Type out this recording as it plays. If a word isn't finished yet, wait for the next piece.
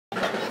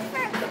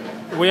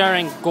We are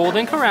in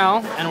Golden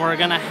Corral, and we're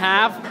gonna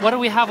have. What do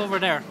we have over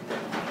there?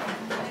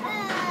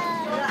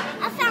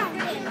 A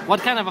fountain. What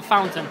kind of a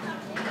fountain?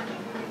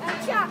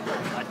 A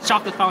chocolate. A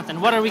chocolate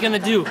fountain. What are we gonna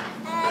do? Dip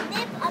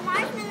a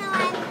marshmallow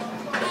and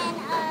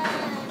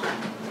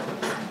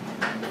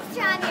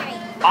strawberry.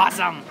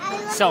 Awesome. I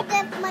want So, to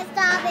dip my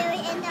strawberry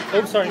in the fountain.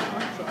 oops, sorry.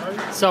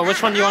 So,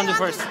 which one do you want to do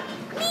first? Me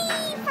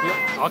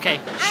first. Okay,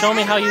 show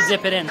me how you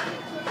dip it in.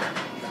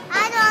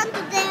 I want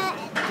to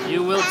dip.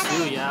 You will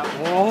too, yeah.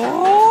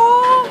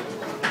 Whoa!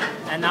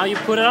 And now you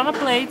put it on a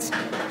plate.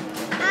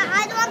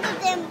 I don't want to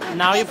dip.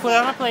 Now you put it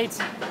on a plate.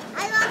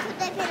 I want to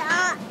dip it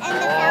in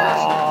the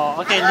fountain.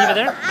 Oh, okay, leave it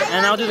there.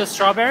 And now do the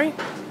strawberry.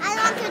 I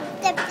want to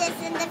dip this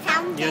in the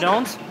fountain. You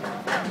don't?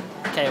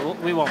 Okay,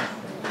 we won't.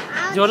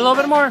 Do it a little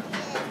bit more.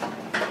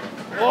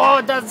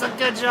 Oh, that's a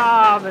good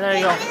job. There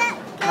you go.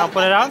 Now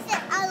put it on. Dip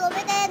it all over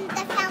in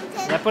the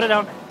fountain. Yeah, put it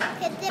down.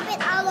 Okay, dip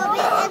it all over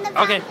in the fountain.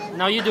 Okay,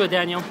 now you do it,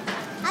 Daniel.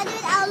 I'll do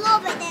it all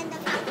over in the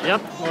fountain.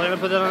 Yep, we're gonna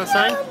put it on the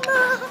side.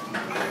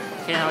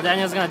 Okay, now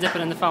Daniel's gonna dip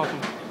it in the fountain.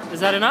 Is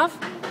that enough?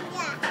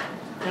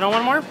 Yeah. You don't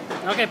want more?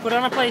 Okay, put it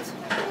on a plate. Ooh,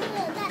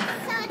 that's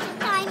such a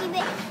tiny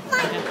bit.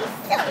 Mine would be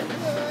so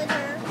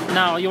good.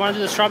 Now, you wanna do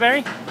the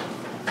strawberry?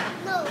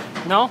 No.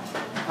 No?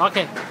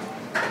 Okay.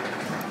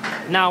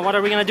 Now, what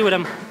are we gonna do with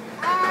them?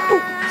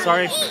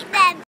 Sorry. Eat them.